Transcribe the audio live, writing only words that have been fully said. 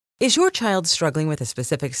Is your child struggling with a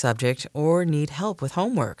specific subject or need help with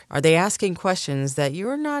homework? Are they asking questions that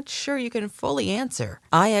you're not sure you can fully answer?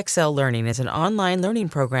 IXL Learning is an online learning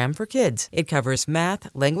program for kids. It covers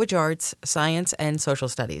math, language arts, science, and social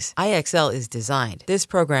studies. IXL is designed. This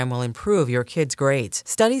program will improve your kids' grades.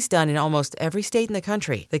 Studies done in almost every state in the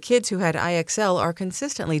country. The kids who had IXL are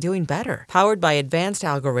consistently doing better. Powered by advanced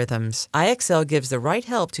algorithms, IXL gives the right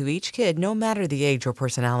help to each kid no matter the age or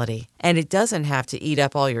personality. And it doesn't have to eat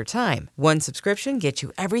up all your time. One subscription gets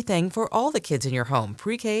you everything for all the kids in your home,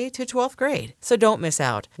 pre-K to 12th grade. So don't miss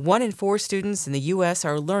out. 1 in 4 students in the U.S.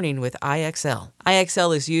 are learning with IXL.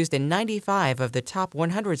 IXL is used in 95 of the top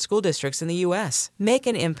 100 school districts in the U.S. Make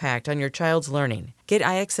an impact on your child's learning. Get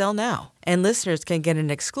IXL now. And listeners can get an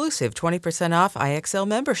exclusive 20% off IXL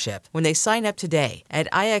membership when they sign up today at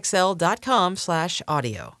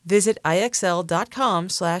IXL.com/audio. Visit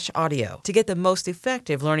IXL.com/audio to get the most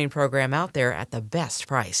effective learning program out there at the best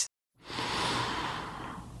price.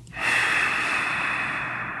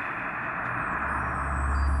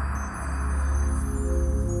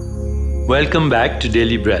 Welcome back to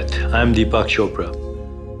Daily Breath. I'm Deepak Chopra.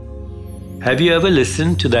 Have you ever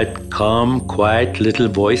listened to that calm, quiet little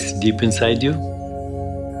voice deep inside you?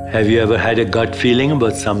 Have you ever had a gut feeling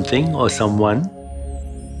about something or someone?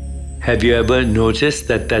 Have you ever noticed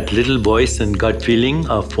that that little voice and gut feeling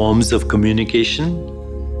are forms of communication?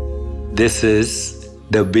 This is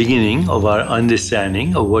the beginning of our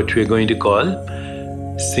understanding of what we're going to call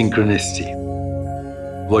synchronicity,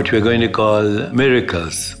 what we're going to call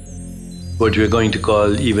miracles, what we're going to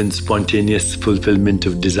call even spontaneous fulfillment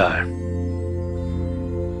of desire.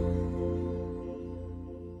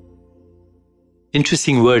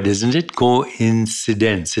 Interesting word, isn't it?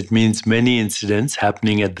 Coincidence. It means many incidents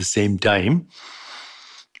happening at the same time.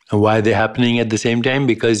 And why are they happening at the same time?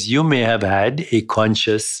 Because you may have had a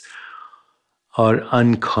conscious or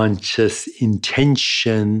unconscious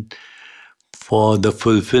intention for the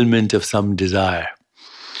fulfillment of some desire.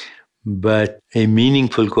 But a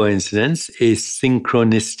meaningful coincidence is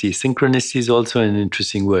synchronicity. Synchronicity is also an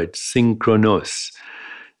interesting word, synchronos.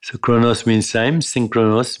 So chronos means time,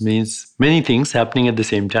 synchronos means many things happening at the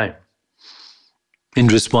same time in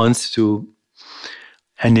response to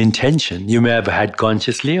an intention you may have had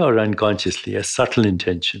consciously or unconsciously, a subtle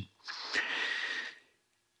intention.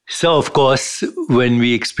 So, of course, when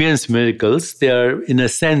we experience miracles, they are, in a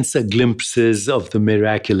sense, glimpses of the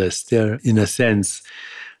miraculous. They are, in a sense,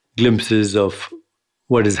 glimpses of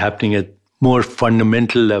what is happening at more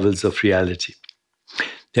fundamental levels of reality.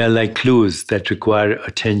 They are like clues that require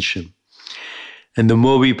attention. And the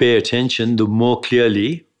more we pay attention, the more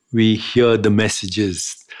clearly we hear the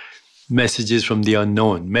messages from the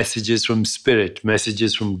unknown, messages from spirit,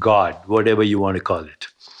 messages from God, whatever you want to call it.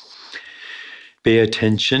 Pay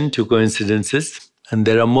attention to coincidences, and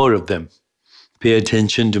there are more of them. Pay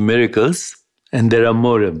attention to miracles, and there are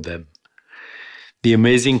more of them. The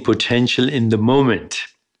amazing potential in the moment,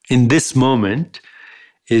 in this moment,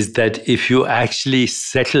 is that if you actually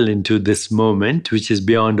settle into this moment, which is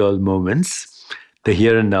beyond all moments, the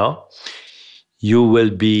here and now, you will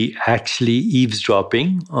be actually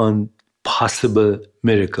eavesdropping on possible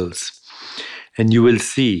miracles. And you will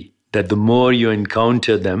see that the more you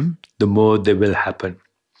encounter them, the more they will happen.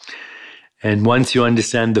 And once you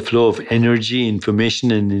understand the flow of energy, information,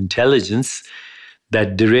 and intelligence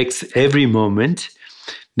that directs every moment,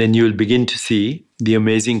 then you will begin to see the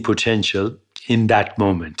amazing potential in that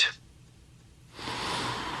moment.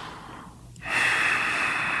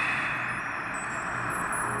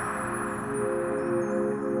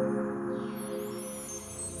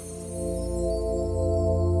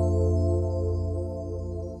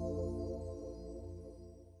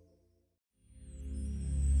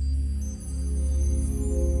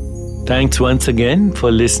 Thanks once again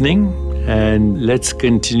for listening, and let's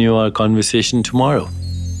continue our conversation tomorrow.